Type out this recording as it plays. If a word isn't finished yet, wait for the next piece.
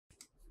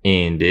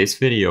In this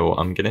video,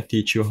 I'm gonna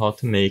teach you how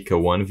to make a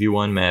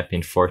 1v1 map in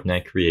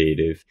Fortnite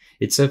Creative.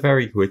 It's a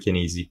very quick and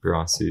easy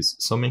process,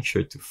 so make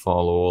sure to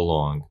follow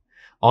along.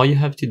 All you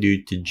have to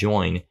do to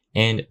join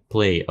and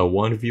play a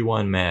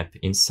 1v1 map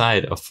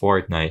inside of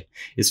Fortnite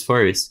is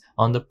first,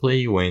 on the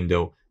play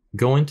window,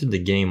 go into the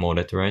game mode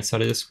at the right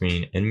side of the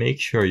screen and make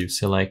sure you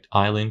select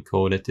island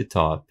code at the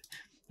top.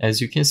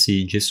 As you can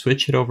see, just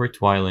switch it over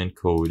to island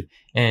code,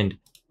 and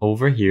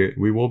over here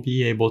we will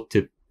be able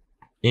to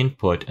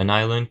input an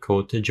island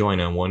code to join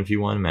a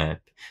 1v1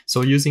 map.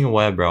 So using a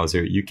web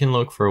browser, you can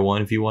look for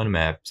 1v1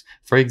 maps.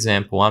 For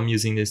example, I'm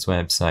using this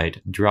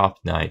website,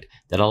 Fortnite,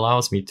 that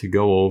allows me to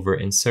go over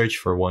and search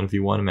for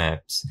 1v1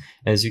 maps.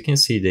 As you can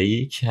see, they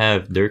each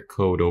have their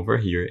code over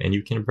here and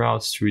you can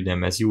browse through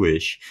them as you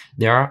wish.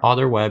 There are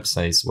other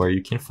websites where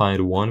you can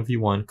find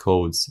 1v1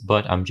 codes,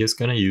 but I'm just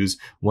gonna use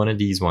one of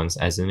these ones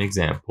as an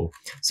example.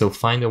 So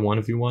find a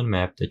 1v1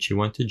 map that you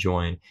want to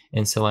join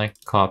and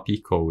select copy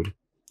code.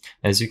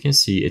 As you can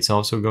see, it's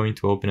also going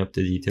to open up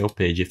the detail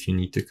page if you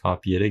need to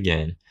copy it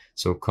again.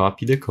 So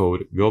copy the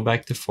code, go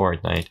back to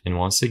Fortnite, and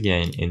once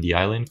again in the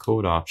island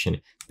code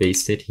option,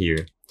 paste it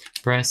here.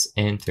 Press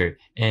enter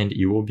and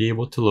you will be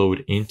able to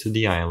load into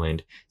the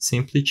island.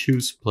 Simply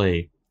choose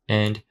play,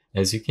 and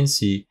as you can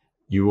see,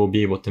 you will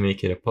be able to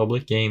make it a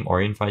public game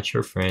or invite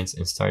your friends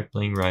and start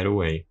playing right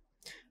away.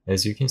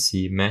 As you can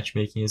see,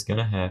 matchmaking is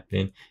gonna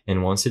happen,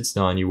 and once it's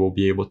done, you will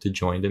be able to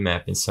join the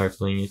map and start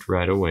playing it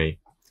right away.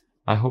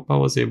 I hope I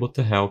was able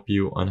to help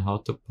you on how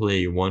to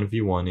play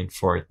 1v1 in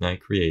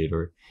Fortnite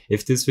Creator.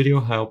 If this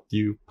video helped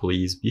you,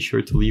 please be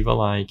sure to leave a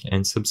like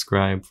and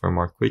subscribe for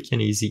more quick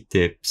and easy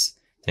tips.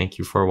 Thank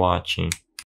you for watching.